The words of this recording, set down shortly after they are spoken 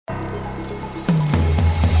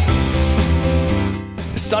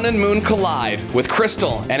Sun and Moon Collide with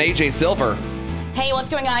Krystle and AJ Silver. Hey, what's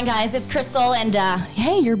going on, guys? It's Krystle, and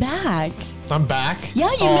hey, you're back. I'm back?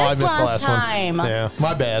 Yeah, you missed last time. One. Yeah,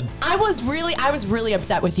 my bad. I was really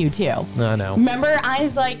upset with you, too. I know. Remember, I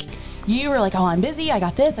was like, you were like, oh, I'm busy, I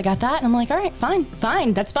got this, I got that. And I'm like, all right,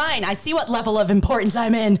 fine, that's fine. I see what level of importance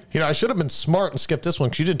I'm in. You know, I should have been smart and skipped this one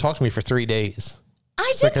because you didn't talk to me for 3 days.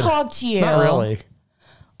 I did talk to you. Not really.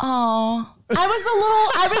 Oh, I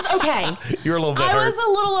was okay. You were a little bit hurt. I was a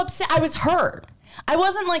little upset. I was hurt. I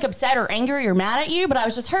wasn't like upset or angry or mad at you, but I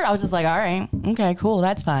was just hurt. I was just like, all right, okay, cool,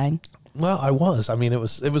 that's fine. Well, I was. I mean, it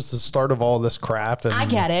was the start of all this crap. And I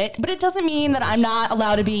get it, but it doesn't mean that I'm not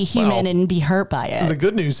allowed to be human and be hurt by it. The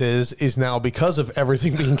good news is now because of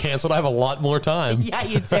everything being canceled, I have a lot more time. Yeah,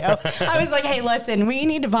 you do. I was like, hey, listen, we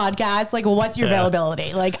need to podcast. Like, well, what's your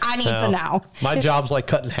availability? Like, I need to know. My job's like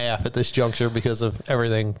cut in half at this juncture because of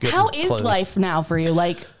everything getting How is closed. Life now for you?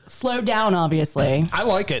 Like, slowed down, obviously. I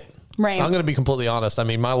like it. Right. I'm going to be completely honest. I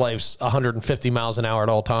mean, my life's 150 miles an hour at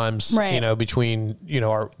all times, right. You know, between, you know,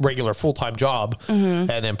 our regular full-time job and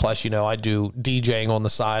then plus, you know, I do DJing on the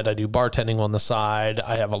side. I do bartending on the side.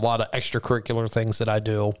 I have a lot of extracurricular things that I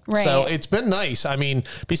do. Right. So it's been nice. I mean,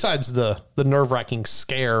 besides the nerve-wracking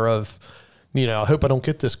scare of, you know, I hope I don't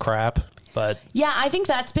get this crap, but. Yeah, I think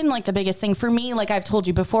that's been like the biggest thing for me. Like I've told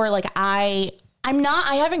you before, like I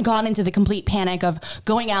haven't gone into the complete panic of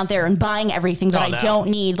going out there and buying everything that I don't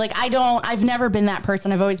need. Like I've never been that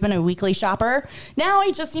person. I've always been a weekly shopper. Now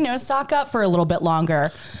I just, you know, stock up for a little bit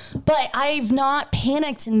longer, but I've not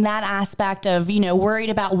panicked in that aspect of, you know, worried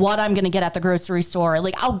about what I'm going to get at the grocery store.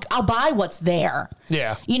 Like I'll buy what's there.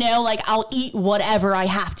 Yeah. You know, like I'll eat whatever I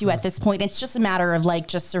have to at this point. It's just a matter of like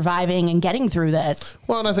just surviving and getting through this.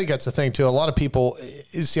 Well, and I think that's the thing too. A lot of people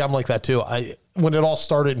see, I'm like that too. When it all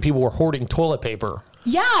started and people were hoarding toilet paper.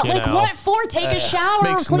 Yeah, like know, what for? Take a shower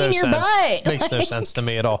or clean your butt. Makes no sense to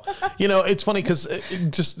me at all. You know, it's funny because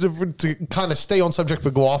just to kind of stay on subject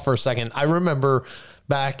but go off for a second, I remember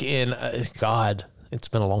back in, God, it's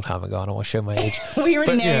been a long time ago. I don't want to show my age. We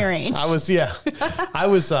already know your age. I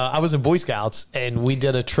was in Boy Scouts and we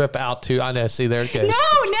did a trip out to, I know, see, there it goes.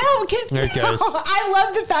 No, because I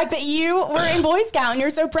love the fact that you were in Boy Scout and you're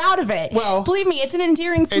so proud of it. Well, believe me, it's an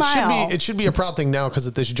endearing smile. It should be a proud thing now because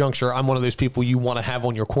at this juncture, I'm one of those people you want to have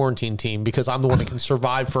on your quarantine team because I'm the one that can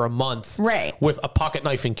survive for a month with a pocket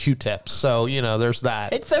knife and Q-tips. So, you know, there's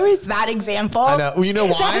that. It's always that example. I know. Well, you know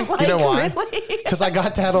why? Like, you know why? Really? Because I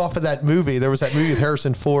got that off of that movie. There was that movie with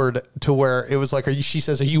Harrison Ford to where it was like, she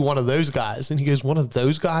says, are you one of those guys? And he goes, one of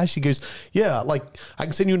those guys? She goes, yeah, like I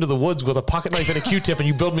can send you into the woods with a pocket knife and a Q-tip and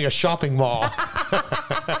you build me a shopping mall.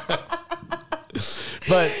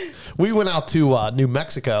 But we went out to New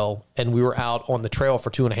Mexico and we were out on the trail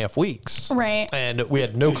for 2.5 weeks. Right. And we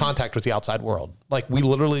had no contact with the outside world. Like we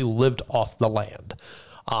literally lived off the land.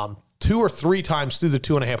 2 or 3 times through the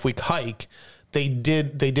 2.5 week hike, they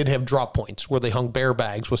did have drop points where they hung bear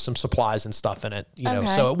bags with some supplies and stuff in it, you know,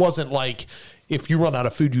 so it wasn't like if you run out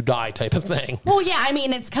of food, you die type of thing. Well, yeah, I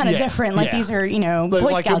mean, it's kind of different. Like these are, you know,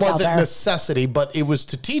 Boy Scouts out there. It wasn't necessity, but it was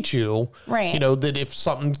to teach you, you know, that if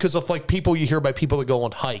something, because of like people, you hear about people that go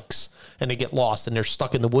on hikes and they get lost and they're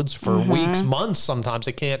stuck in the woods for weeks, months. Sometimes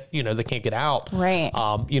they can't get out. Right.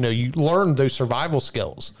 You know, you learn those survival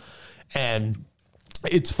skills. And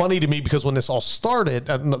it's funny to me because when this all started,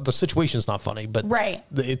 the situation's not funny, but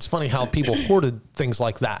it's funny how people hoarded things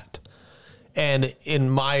like that. And in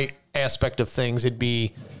my aspect of things, it'd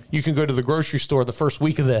be, you can go to the grocery store the first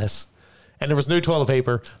week of this and there was no toilet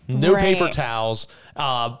paper, no paper towels,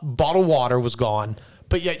 bottled water was gone.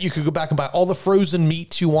 But yet you could go back and buy all the frozen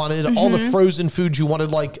meats you wanted, all the frozen foods you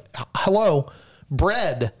wanted. Like, hello,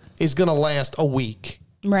 bread is going to last a week.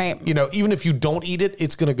 Right. You know, even if you don't eat it,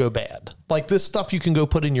 it's going to go bad. Like this stuff you can go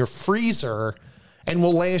put in your freezer and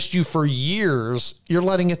will last you for years. You're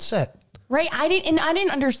letting it sit. Right. I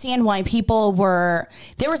didn't understand why people were,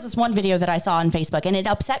 there was this one video that I saw on Facebook and it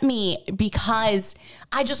upset me because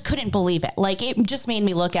I just couldn't believe it. Like it just made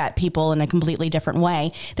me look at people in a completely different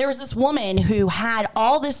way. There was this woman who had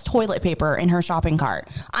all this toilet paper in her shopping cart.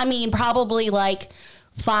 I mean, probably like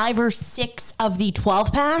 5 or 6 of the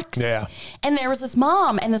 12 packs. Yeah. And there was this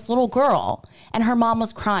mom and this little girl and her mom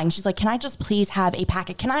was crying. She's like, can I just please have a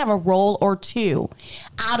packet? Can I have a roll or 2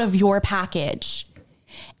 out of your package?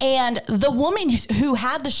 And the woman who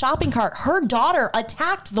had the shopping cart, her daughter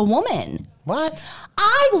attacked the woman. What?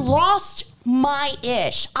 I lost my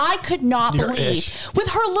ish. I could not believe with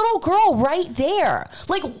her little girl right there.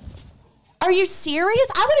 Like, are you serious?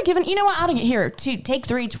 I would have given, you know what, out of here to take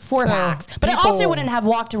 3 to 4 packs, but I also wouldn't have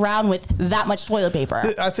walked around with that much toilet paper.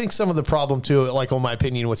 I think some of the problem too, like on my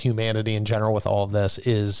opinion with humanity in general with all of this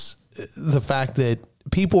is the fact that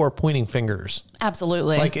people are pointing fingers.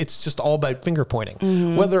 Absolutely. Like, it's just all about finger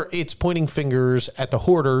pointing. Whether it's pointing fingers at the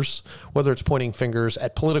hoarders, whether it's pointing fingers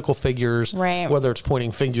at political figures, right, whether it's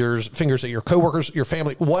pointing fingers at your coworkers, your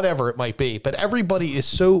family, whatever it might be. But everybody is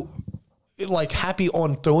so like happy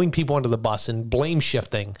on throwing people under the bus and blame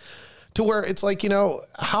shifting to where it's like,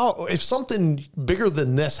 how, if something bigger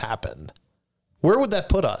than this happened, where would that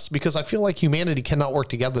put us? Because I feel like humanity cannot work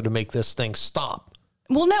together to make this thing stop.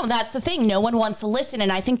 Well, no, that's the thing. No one wants to listen.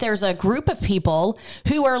 And I think there's a group of people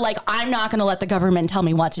who are like, I'm not going to let the government tell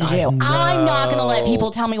me what to do. I'm not going to let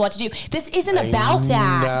people tell me what to do. This isn't about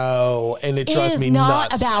that. No, and it drives me nuts. It is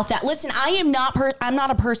not nuts. about that. Listen, I'm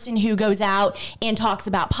not a person who goes out and talks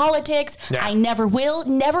about politics. Yeah. I never will,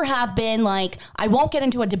 never have been. Like, I won't get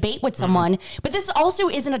into a debate with someone, but this also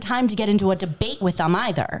isn't a time to get into a debate with them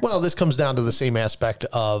either. Well, this comes down to the same aspect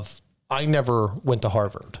of I never went to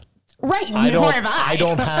Harvard. Right. I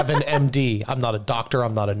don't have an MD. I'm not a doctor.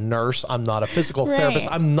 I'm not a nurse. I'm not a physical therapist.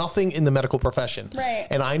 I'm nothing in the medical profession. Right.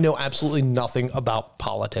 And I know absolutely nothing about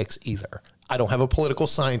politics either. I don't have a political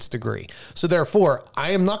science degree. So therefore,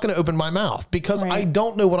 I am not going to open my mouth because I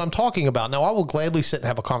don't know what I'm talking about. Now, I will gladly sit and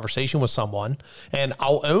have a conversation with someone and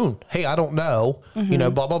I'll own, hey, I don't know,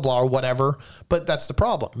 blah, blah, blah, or whatever. But that's the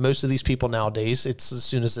problem. Most of these people nowadays, it's as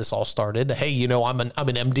soon as this all started, hey, I'm an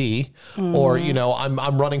MD or,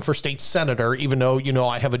 I'm running for state senator, even though,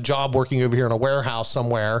 I have a job working over here in a warehouse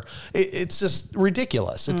somewhere. It's just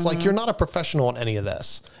ridiculous. It's like you're not a professional in any of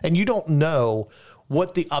this and you don't know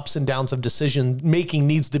what the ups and downs of decision making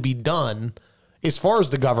needs to be done as far as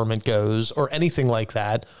the government goes or anything like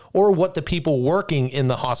that, or what the people working in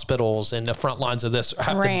the hospitals and the front lines of this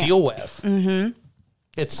have to deal with.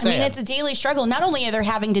 It's sad. I mean, it's a daily struggle. Not only are they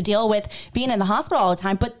having to deal with being in the hospital all the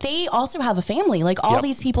time, but they also have a family. Like all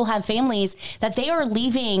these people have families that they are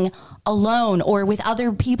leaving alone or with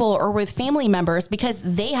other people or with family members because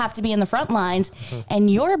they have to be in the front lines and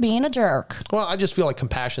you're being a jerk. Well, I just feel like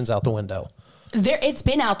compassion's out the window. It's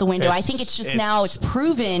been out the window. I think it's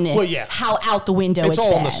proven how out the window it's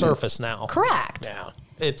all been. On the surface now. Correct. Yeah.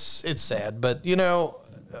 It's sad, but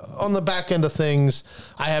on the back end of things,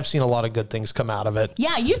 I have seen a lot of good things come out of it.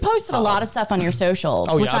 Yeah, you've posted a lot of stuff on your socials,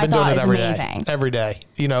 which I thought is amazing. Every day.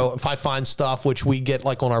 If I find stuff which we get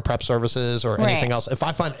like on our prep services or anything else, if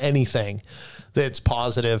I find anything that's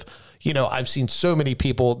positive, I've seen so many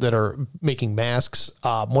people that are making masks.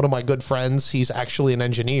 One of my good friends, he's actually an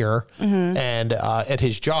engineer, and at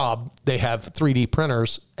his job, they have 3D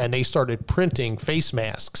printers, and they started printing face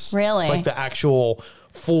masks. Really? Like the actual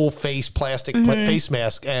full face plastic face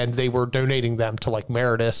mask, and they were donating them to like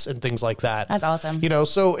Meritus and things like that. That's awesome.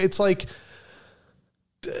 So it's like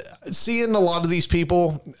seeing a lot of these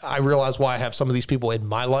people, I realize why I have some of these people in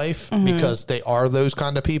my life because they are those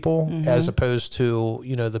kind of people as opposed to,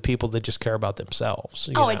 the people that just care about themselves.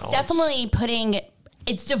 It's definitely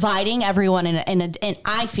it's dividing everyone and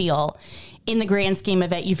I feel in the grand scheme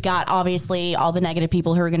of it, you've got obviously all the negative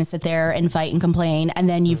people who are going to sit there and fight and complain. And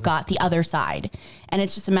then you've got the other side. And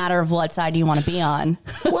it's just a matter of what side do you want to be on.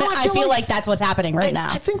 Well, I feel like that's what's happening right now.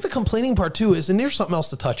 I think the complaining part too is, and there's something else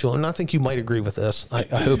to touch on, and I think you might agree with this. I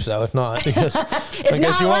hope so. If not, because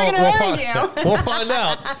we'll find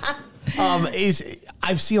out.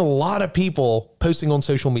 I've seen a lot of people posting on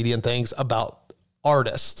social media and things about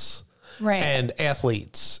artists. Right. And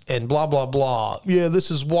athletes and blah, blah, blah. Yeah,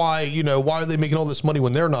 this is why, why are they making all this money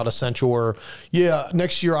when they're not essential? Or,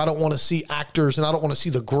 next year I don't want to see actors and I don't want to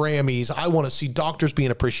see the Grammys. I want to see doctors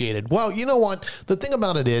being appreciated. Well, you know what? The thing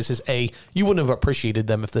about it is you wouldn't have appreciated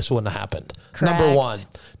them if this wouldn't have happened. Correct. Number one.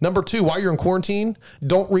 Number two, while you're in quarantine,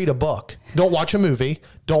 don't read a book. Don't watch a movie.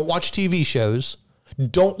 Don't watch TV shows.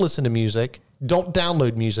 Don't listen to music. Don't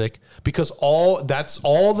download music because all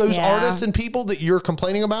those artists and people that you're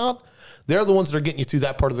complaining about, they're the ones that are getting you through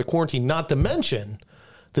that part of the quarantine. Not to mention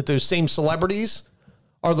that those same celebrities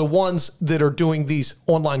are the ones that are doing these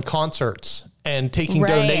online concerts and taking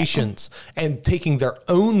donations and taking their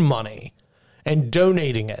own money and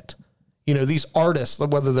donating it. These artists,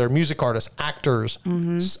 whether they're music artists, actors,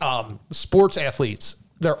 sports athletes,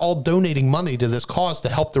 they're all donating money to this cause to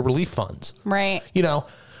help the relief funds. Right.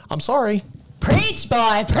 I'm sorry. Preach,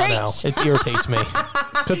 boy, preach. I know. It irritates me.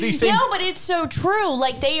 No, but it's so true.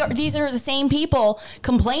 Like these are the same people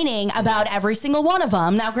complaining about every single one of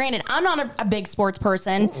them. Now, granted, I'm not a big sports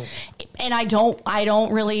person, and I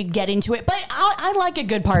don't really get into it. But I like a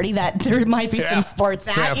good party that there might be some sports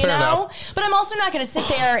at, you know. Enough. But I'm also not going to sit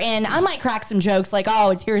there and I might crack some jokes like,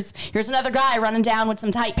 oh, here's another guy running down with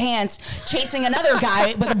some tight pants, chasing another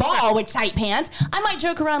guy with a ball with tight pants. I might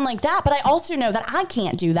joke around like that, but I also know that I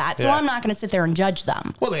can't do that, so I'm not going to sit sit there and judge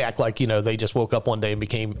them. Well, they act like, they just woke up one day and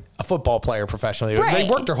became a football player professionally. Right. They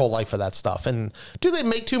worked their whole life for that stuff. And do they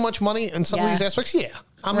make too much money in some of these aspects? Yeah,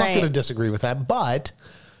 I'm not going to disagree with that. But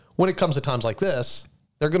when it comes to times like this,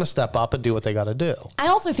 they're going to step up and do what they got to do. I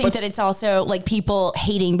also think that it's also like people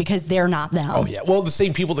hating because they're not them. Oh, yeah. Well, the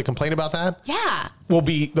same people that complain about that. Yeah. Will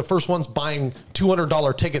be the first ones buying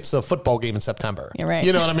 $200 tickets to a football game in September. You're right.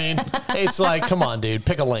 You know what I mean? It's like, come on, dude,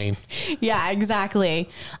 pick a lane. Yeah, exactly.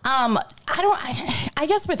 I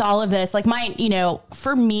guess with all of this, like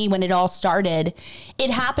for me, when it all started, it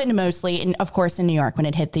happened mostly of course, in New York when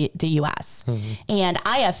it hit the U.S. Mm-hmm. And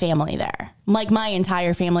I have family there. Like my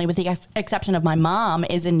entire family, with the exception of my mom,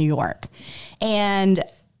 is in New York. And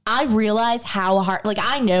I realize how hard, like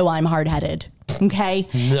I know I'm hard-headed. Okay.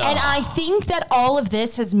 No. And I think that all of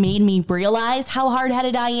this has made me realize how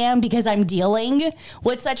hard-headed I am because I'm dealing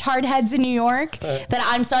with such hard heads in New York that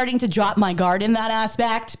I'm starting to drop my guard in that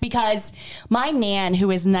aspect, because my nan,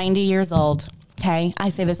 who is 90 years old, okay, I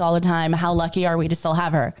say this all the time, how lucky are we to still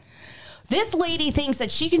have her? This lady thinks that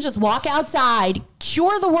she can just walk outside,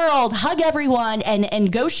 cure the world, hug everyone, and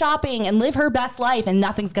go shopping and live her best life, and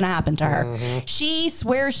nothing's going to happen to her. Mm-hmm. She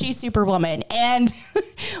swears she's Superwoman. And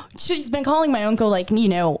she's been calling my uncle like,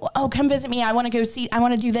 oh, come visit me. I want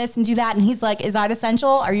to do this and do that. And he's like, is that essential?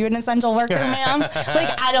 Are you an essential worker, ma'am?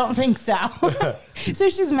 Like, I don't think so. So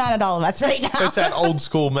she's mad at all of us right now. It's that old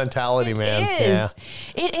school mentality, man.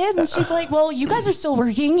 It is. And she's like, well, you guys are still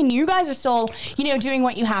working and you guys are still, doing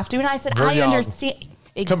what you have to. And I said, I understand.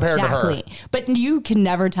 Exactly. Compared to her. But you can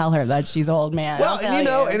never tell her that she's old, man. Well,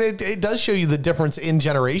 and it does show you the difference in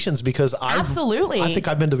generations, because absolutely. I think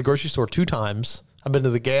I've been to the grocery store 2 times. I've been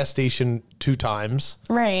to the gas station 2 times.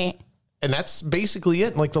 Right. And that's basically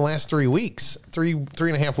it in like the last 3 weeks, three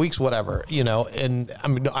and a half weeks, whatever, and I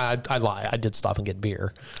mean, I lie. I did stop and get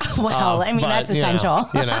beer. Well, I mean, that's essential.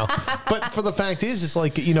 But for the fact is, it's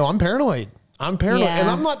like, I'm paranoid. I'm paranoid, and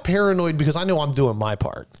I'm not paranoid because I know I'm doing my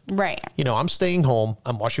part. Right. I'm staying home.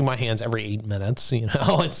 I'm washing my hands every 8 minutes.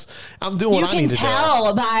 I'm doing what I need to do. You can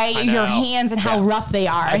tell by your hands and how rough they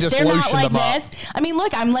are. If they're not like this. I mean,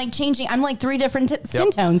 look, I'm like changing. I'm like 3 different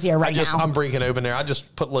skin tones here now. I'm breaking open there. I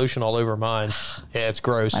just put lotion all over mine. Yeah, it's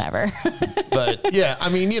gross. Whatever. But yeah, I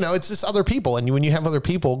mean, it's just other people, and when you have other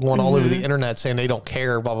people going all over the internet saying they don't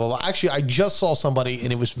care, blah blah blah. Actually, I just saw somebody,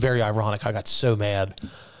 and it was very ironic. I got so mad.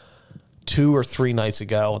 2 or 3 nights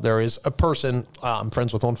ago, there is a person I'm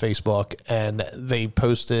friends with on Facebook, and they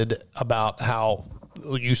posted about how,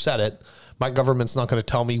 you said it, my government's not going to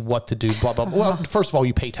tell me what to do, blah, blah, blah. Well, first of all,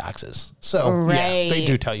 you pay taxes. So, yeah, they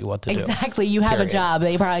do tell you what to do. Exactly. You have a job.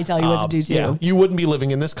 They probably tell you what to do, too. Yeah. You wouldn't be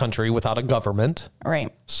living in this country without a government.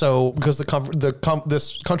 Right. So, because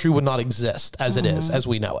this country would not exist as it is, as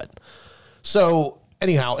we know it. So,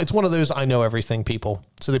 anyhow, it's one of those I know everything people.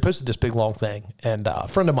 So they posted this big long thing, and a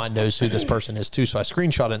friend of mine knows who this person is too. So I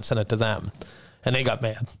screenshot it and sent it to them, and they got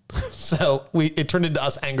mad. So it turned into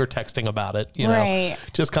us anger texting about it,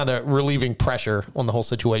 just kind of relieving pressure on the whole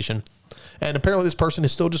situation. And apparently this person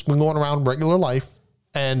is still just been going around regular life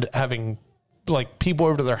and having like people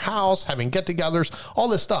over to their house, having get-togethers, all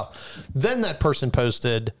this stuff. Then that person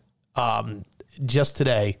posted just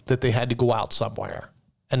today that they had to go out somewhere.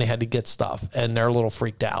 And they had to get stuff, and they're a little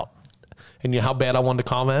freaked out. And you know how bad I wanted to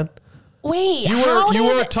comment? Wait, you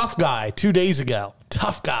were a tough guy 2 days ago.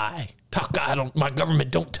 Tough guy. My government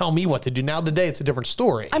don't tell me what to do. Now today it's a different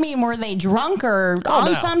story. I mean, were they drunk or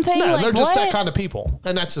on something? No, they're just that kind of people,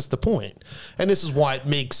 and that's just the point. And this is why it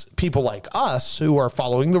makes people like us who are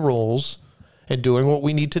following the rules and doing what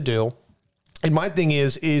we need to do. And my thing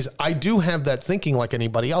is I do have that thinking like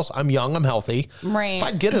anybody else. I'm young, I'm healthy. Right. If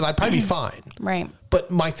I get it, I'd probably be fine. Right.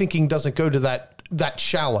 But my thinking doesn't go to that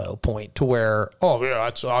shallow point to where,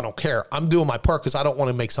 I don't care. I'm doing my part because I don't want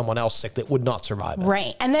to make someone else sick that would not survive it.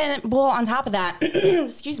 Right. And then, on top of that,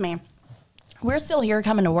 excuse me, we're still here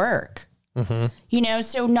coming to work. Mm-hmm.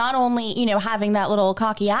 So not only, having that little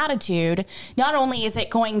cocky attitude, not only is it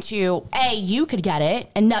going to, you could get it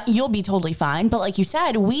and you'll be totally fine. But like you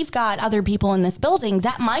said, we've got other people in this building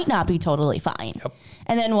that might not be totally fine. Yep.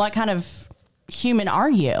 And then what kind of human are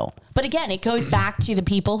you? But again, it goes back to the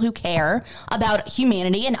people who care about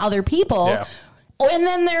humanity and other people. Yeah. And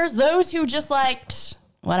then there's those who just like,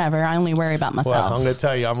 whatever, I only worry about myself. Well, I'm going to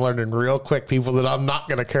tell you, I'm learning real quick people that I'm not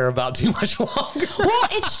going to care about too much longer. Well,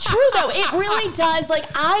 it's true, though. It really does. Like,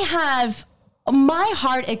 I have my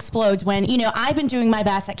heart explodes when, I've been doing my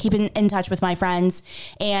best at keeping in touch with my friends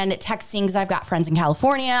and texting, because I've got friends in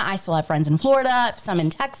California. I still have friends in Florida, some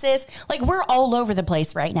in Texas. Like, we're all over the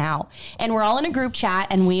place right now. And we're all in a group chat,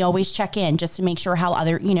 and we always check in just to make sure how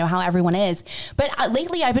everyone is. But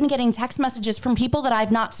lately, I've been getting text messages from people that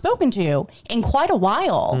I've not spoken to in quite a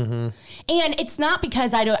while. Mm-hmm. And it's not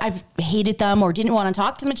because I've hated them or didn't want to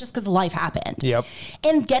talk to them. It's just because life happened. Yep.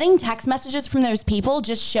 And getting text messages from those people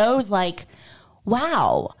just shows, like,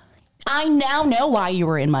 wow, I now know why you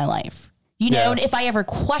were in my life. If I ever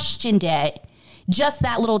questioned it, just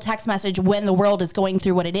that little text message when the world is going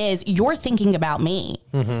through what it is, you're thinking about me.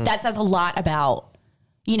 Mm-hmm. That says a lot about,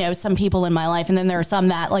 some people in my life. And then there are some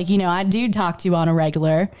that, like, I do talk to on a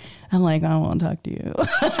regular. I'm like, I don't want to talk to you.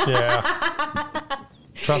 Yeah.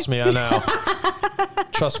 Trust me, I know.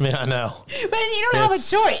 Trust me, I know. But you don't have a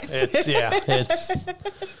choice.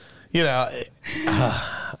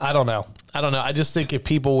 I don't know. I just think if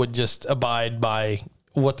people would just abide by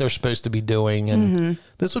what they're supposed to be doing, and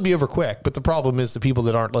this would be over quick. But the problem is the people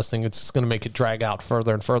that aren't listening, it's just going to make it drag out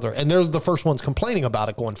further and further. And they're the first ones complaining about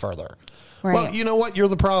it going further. Right. Well, you know what? You're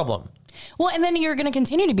the problem. Well, and then you're going to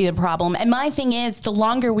continue to be the problem. And my thing is, the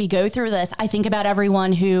longer we go through this, I think about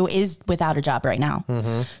everyone who is without a job right now,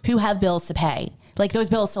 who have bills to pay. Like, those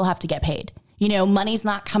bills still have to get paid. Money's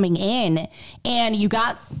not coming in, and you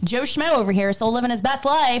got Joe Schmo over here still living his best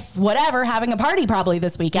life, whatever, having a party probably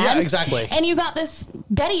this weekend. Yeah, exactly. And you got this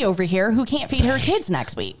Betty over here who can't feed her kids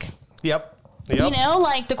next week. Yep.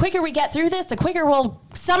 Like, the quicker we get through this, the quicker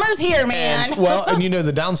summer's here, man. And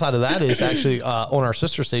the downside of that is actually on our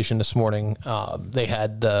sister station this morning, they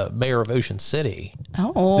had the mayor of Ocean City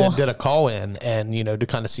that did a call in, and, to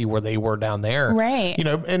kind of see where they were down there. Right.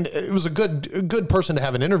 And it was a good person to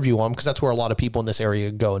have an interview on, because that's where a lot of people in this area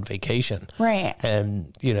go on vacation. Right.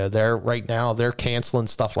 And, they're canceling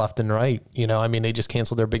stuff left and right. They just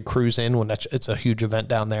canceled their big cruise in when it's a huge event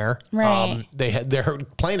down there. Right. They're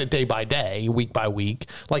playing it day by day, week by week,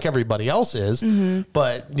 like everybody else is. Mm-hmm.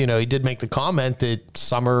 But, he did make the comment that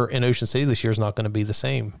summer in Ocean City this year is not going to be the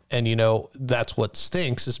same. And, that's what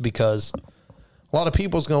stinks, is because a lot of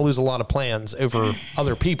people's going to lose a lot of plans over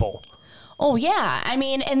other people. Oh, yeah.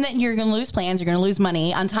 And then you're going to lose plans. You're going to lose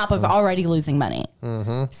money on top of already losing money.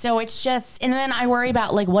 Mm-hmm. So it's just, and then I worry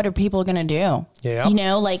about, like, what are people going to do? Yeah.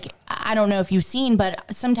 I don't know if you've seen,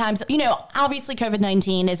 but sometimes, obviously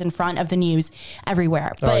COVID-19 is in front of the news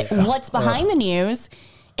everywhere. But what's behind the news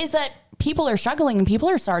is that people are struggling, and people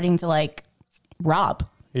are starting to, like, rob.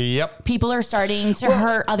 Yep. People are starting to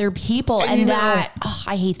hurt other people. And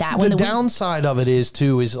I hate that. The downside of it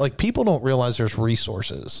is like, people don't realize there's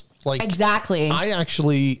resources. Like, exactly. I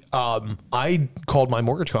actually, I called my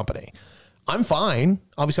mortgage company. I'm fine.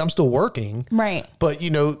 Obviously, I'm still working. Right. But,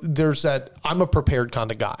 there's that, I'm a prepared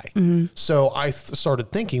kind of guy. Mm-hmm. So I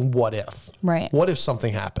started thinking, what if? Right. What if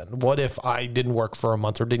something happened? What if I didn't work for a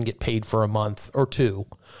month or didn't get paid for a month or two?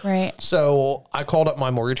 Right. So I called up my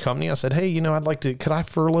mortgage company. I said, hey, could I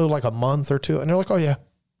furlough like a month or two? And they're like, oh, yeah.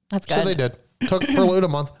 That's good. So they did. Furloughed a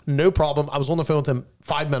month. No problem. I was on the phone with them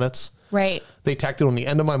 5 minutes. Right. They tacked it on the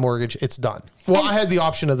end of my mortgage. It's done. Well, I had the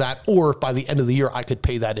option of that, or if by the end of the year I could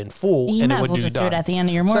pay that in full, and it would do done. Do it at the end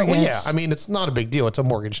of your mortgage. So, yeah, it's not a big deal. It's a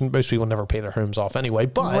mortgage, and most people never pay their homes off anyway.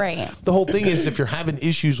 But the whole thing is, if you're having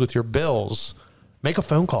issues with your bills, make a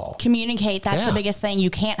phone call. Communicate. That's the biggest thing. You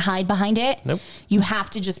can't hide behind it. Nope. You have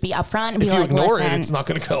to just be upfront and be like, if you ignore it, it's not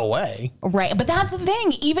going to go away. Right. But that's the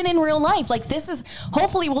thing. Even in real life, like, this is,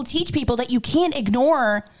 hopefully we'll teach people that you can't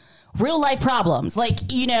ignore real life problems. Like,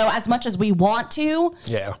 as much as we want to,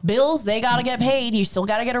 bills, they got to get paid. You still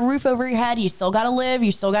got to get a roof over your head. You still got to live.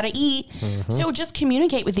 You still got to eat. Mm-hmm. So just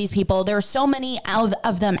communicate with these people. There are so many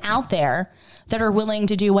of them out there that are willing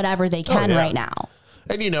to do whatever they can right now.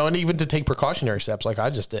 And, and even to take precautionary steps like I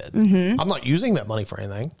just did. Mm-hmm. I'm not using that money for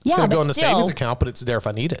anything. It's going to go in the savings account, but it's there if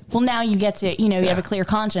I need it. Well, now you get to, you have a clear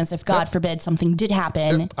conscience. If God forbid something did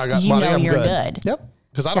happen, I got money, you're good. Yep.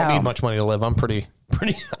 Because I don't need much money to live. I'm pretty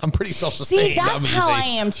self-sustained. See, that's how I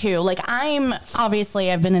am too. Like,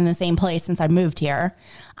 I've been in the same place since I moved here.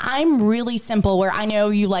 I'm really simple, where I know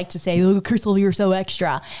you like to say, oh, Krystle, you're so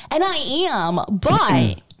extra. And I am,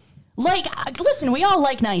 but like, listen, we all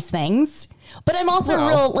like nice things. But I'm also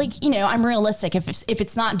I'm realistic. If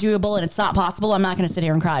it's not doable and it's not possible, I'm not going to sit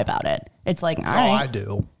here and cry about it. It's like, all right. I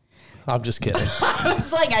do. I'm just kidding. I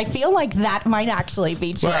was like, I feel like that might actually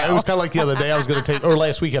be true. Well, it was kind of like the other day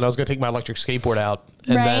last weekend, I was going to take my electric skateboard out.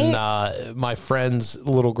 And then my friend's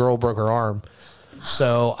little girl broke her arm.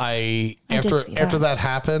 So after that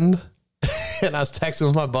happened, And I was texting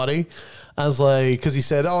with my buddy. I was like, because he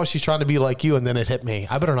said, oh, she's trying to be like you. And then it hit me.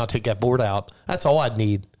 I better not take that board out. That's all I'd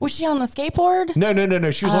need. Was she on the skateboard? No.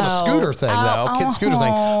 She was on a scooter thing, though. Kid scooter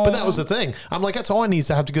thing. But that was the thing. I'm like, that's all I need is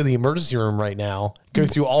to have to go to the emergency room right now. Go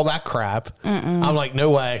through all that crap. I'm like,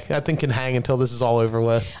 no way. That thing can hang until this is all over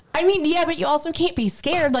with. I mean, yeah, but you also can't be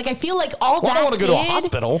scared. Like, I feel like I don't want to go to a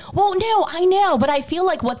hospital. Well, no, I know. But I feel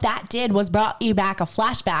like what that did was brought you back a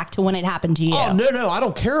flashback to when it happened to you. Oh, no. I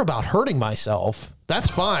don't care about hurting myself. That's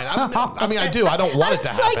fine. I mean, I do. I don't want it to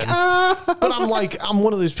happen. But I'm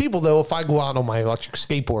one of those people, though, if I go out on my electric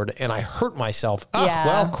skateboard and I hurt myself,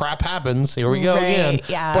 well, crap happens. Here we go again.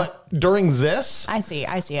 Yeah. But during this, I see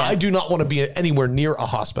it. I do not want to be anywhere near a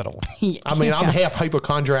hospital. I mean, I'm half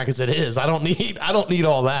hypochondriac as it is. I don't need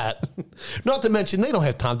all that. Not to mention, they don't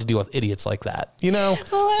have time to deal with idiots like that. You know,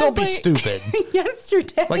 don't be stupid.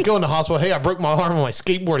 Yesterday, like going to the hospital. Hey, I broke my arm on my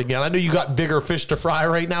skateboard again. I know you got bigger fish to fry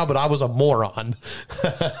right now, but I was a moron.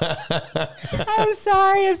 I'm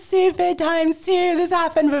sorry, I'm stupid times 2. This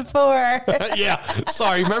happened before. Yeah,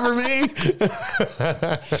 sorry. Remember me?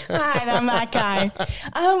 Hi, I'm that guy.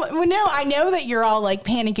 Well, no, I know that you're all like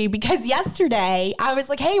panicky because yesterday I was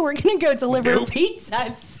like, hey, we're going to go deliver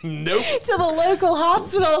pizzas. To the local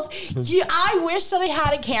hospitals. I wish that I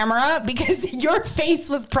had a camera because your face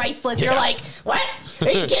was priceless. Yeah. You're like, what? Are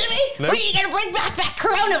you kidding me? Nope. Are you going to bring back that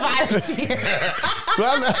coronavirus here?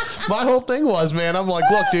 Well, my whole thing was, man, I'm like,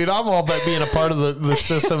 look, dude, I'm all about being a part of the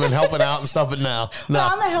system and helping out and stuff, but no. Well,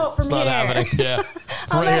 I'm the help from here. It's not happening. Yeah.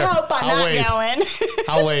 I'm the help by not going.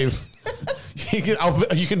 I'll wave. You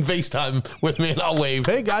can FaceTime with me and I'll wave.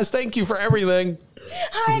 Hey, guys, thank you for everything.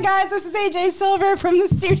 Hi, guys. This is AJ Silver from the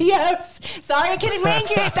studios. Sorry I couldn't make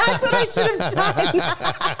it. That's what I should have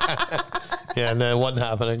done. Yeah, no, it wasn't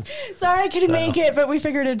happening. Sorry I couldn't make it, but we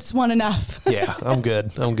figured it's one enough. Yeah, I'm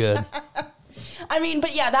good. I mean,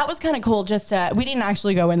 but yeah, that was kind of cool. Just we didn't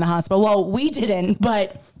actually go in the hospital. Well, we didn't,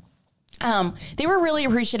 but they were really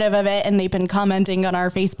appreciative of it, and they've been commenting on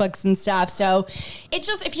our Facebooks and stuff. So it's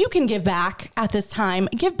just, if you can give back at this time,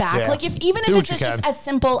 give back. Yeah. Like even if it's just as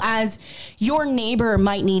simple as your neighbor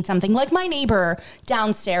might need something. Like my neighbor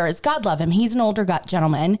downstairs, God love him, he's an older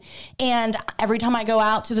gentleman, and every time I go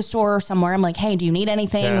out to the store or somewhere, I'm like, hey, do you need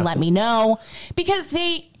anything? Yeah. Let me know, because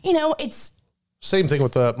they, it's same thing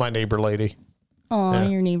with my neighbor lady. Oh, yeah.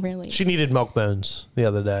 Your neighbor lady. She needed milk bones the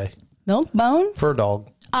other day. Milk bones? For a dog.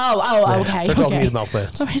 Oh, okay. Her dog needed milk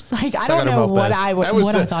bones. I was like, I don't know what I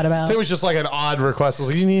thought about. It was just like an odd request. I was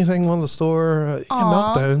like, you need anything on the store? Yeah,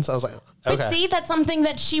 milk bones. I was like, okay. But see, that's something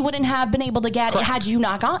that she wouldn't have been able to get had you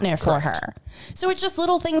not gotten it for her. So it's just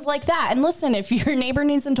little things like that. And listen, if your neighbor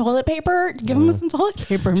needs some toilet paper, give them some toilet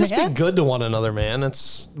paper, just be good to one another, man.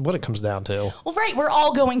 That's what it comes down to. Well, right. We're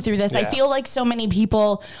all going through this. Yeah. I feel like so many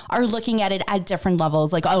people are looking at it at different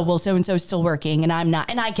levels. Like, oh, well, so-and-so is still working and I'm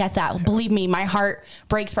not. And I get that. Believe me, my heart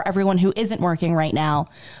breaks for everyone who isn't working right now.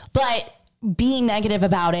 But being negative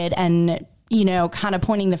about it and kind of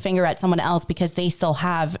pointing the finger at someone else because they still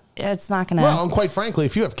have, it's not going to. Well, and quite frankly,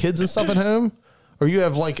 if you have kids and stuff at home, or you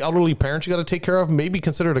have like elderly parents you got to take care of, maybe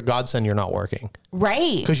consider it a godsend you're not working.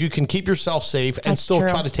 Right. Because you can keep yourself safe and still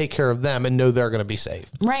try to take care of them and know they're going to be safe.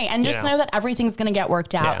 Right. And just know that everything's going to get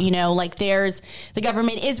worked out. Yeah. Like the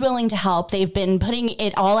government is willing to help. They've been putting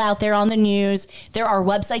it all out there on the news. There are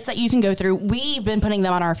websites that you can go through. We've been putting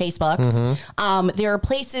them on our Facebooks. Mm-hmm. There are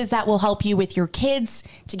places that will help you with your kids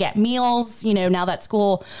to get meals, now that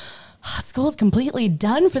school's completely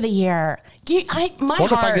done for the year.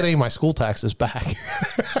 What if I get any of my school taxes back?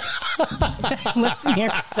 Listen here,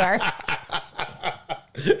 sir.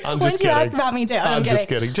 I'm just kidding. You ask about me too. I'm just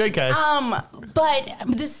kidding. JK. But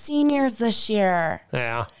the seniors this year.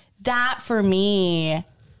 Yeah. That for me,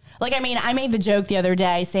 I made the joke the other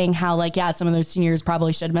day saying how some of those seniors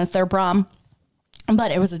probably should miss their prom.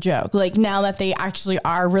 But it was a joke. Now that they actually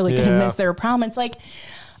are really going to miss their prom, it's like,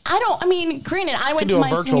 granted, I went to my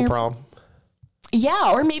virtual prom.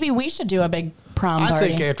 Yeah, or maybe we should do a big prom party. I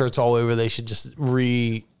think after it's all over, they should just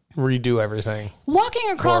redo everything.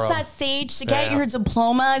 Walking across that stage to get your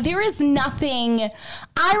diploma, there is nothing.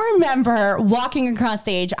 I remember walking across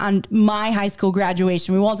stage on my high school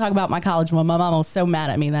graduation. We won't talk about my college one. My mom was so mad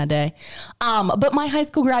at me that day. But my high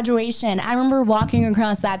school graduation, I remember walking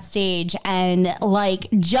across that stage and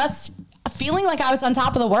just feeling like I was on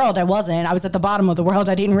top of the world. I wasn't. I was at the bottom of the world.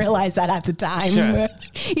 I didn't realize that at the time. Sure.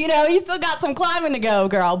 You still got some climbing to go,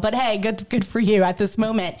 girl. But hey, good for you at this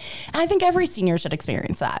moment. And I think every senior should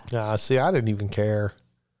experience that. See, I didn't even care.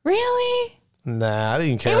 Really? Nah, I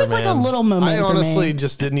didn't care. It was like a little moment. I honestly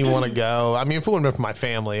just didn't even want to go. I mean, if it wouldn't have been for my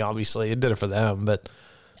family, obviously, it did it for them. But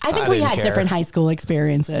I think we had different high school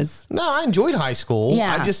experiences. No, I enjoyed high school.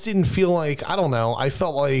 Yeah. I just didn't feel like, I don't know. I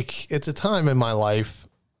felt like it's a time in my life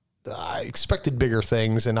I expected bigger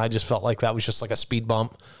things, and I just felt like that was just like a speed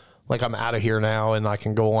bump. Like I'm out of here now and I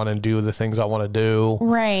can go on and do the things I want to do.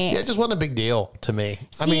 Right. Yeah, it just wasn't a big deal to me.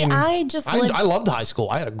 See, I loved high school.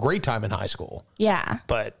 I had a great time in high school. Yeah.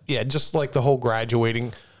 But yeah, just like the whole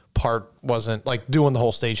graduating part wasn't like doing the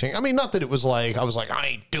whole stage thing. I mean, not that it was like, I was like, I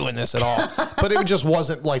ain't doing this at all, but it just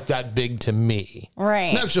wasn't like that big to me.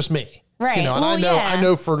 Right. That's just me. Right. You know, and I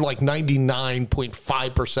know for like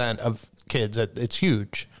 99.5% of kids, it's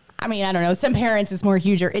huge. I mean, I don't know. Some parents,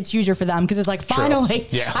 it's huger for them because it's like, finally,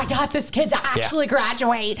 I got this kid to actually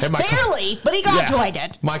graduate. Barely, but he graduated.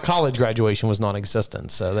 Yeah. My college graduation was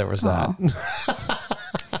non-existent, so there was that.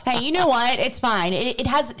 Hey, you know what? It's fine.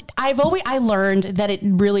 I learned that it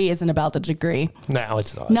really isn't about the degree. No,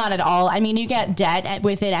 it's not. Not at all. I mean, you get debt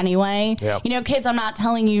with it anyway. Yep. You know, kids, I'm not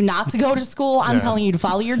telling you not to go to school. I'm telling you to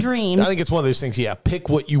follow your dreams. I think it's one of those things, pick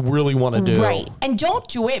what you really want to do. Right. And don't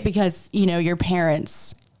do it because, your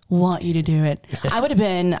parents want you to do it. I would have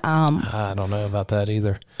been... I don't know about that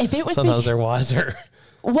either. If it was Sometimes they're wiser.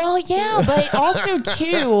 Well, yeah, but also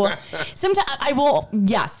too, sometimes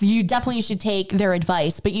yes, you definitely should take their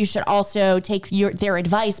advice, but you should also take their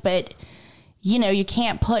advice, but you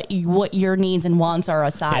can't put what your needs and wants are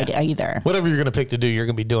aside either. Whatever you're going to pick to do, you're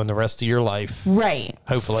going to be doing the rest of your life. Right.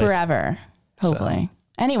 Hopefully. Forever. Hopefully. So.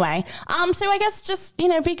 Anyway, so I guess just,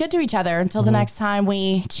 be good to each other until the next time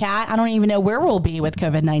we chat. I don't even know where we'll be with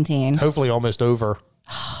COVID-19. Hopefully almost over.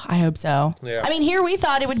 I hope so. Yeah. I mean, here we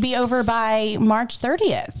thought it would be over by March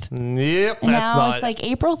 30th. Yep. And now it's like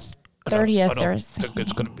April 30th. I don't think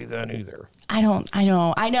it's going to be that either. I know.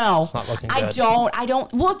 It's not looking good. I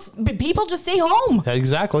don't. Well, people just stay home.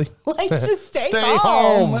 Exactly. Like, just stay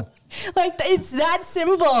home. Like, it's that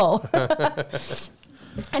simple.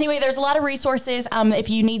 Anyway, there's a lot of resources. If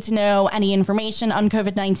you need to know any information on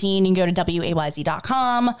COVID-19, you can go to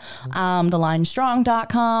wayz.com,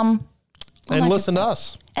 thelinestrong.com. And listen to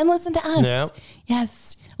us. And listen to us. Yep.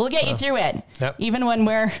 Yes. We'll get you through it. Yep. Even when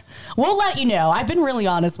we'll let you know. I've been really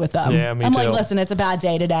honest with them. Yeah, me I'm too. like, listen, it's a bad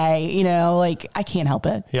day today. I can't help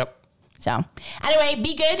it. Yep. So anyway,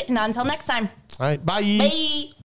 be good. And until next time. All right. Bye. Bye.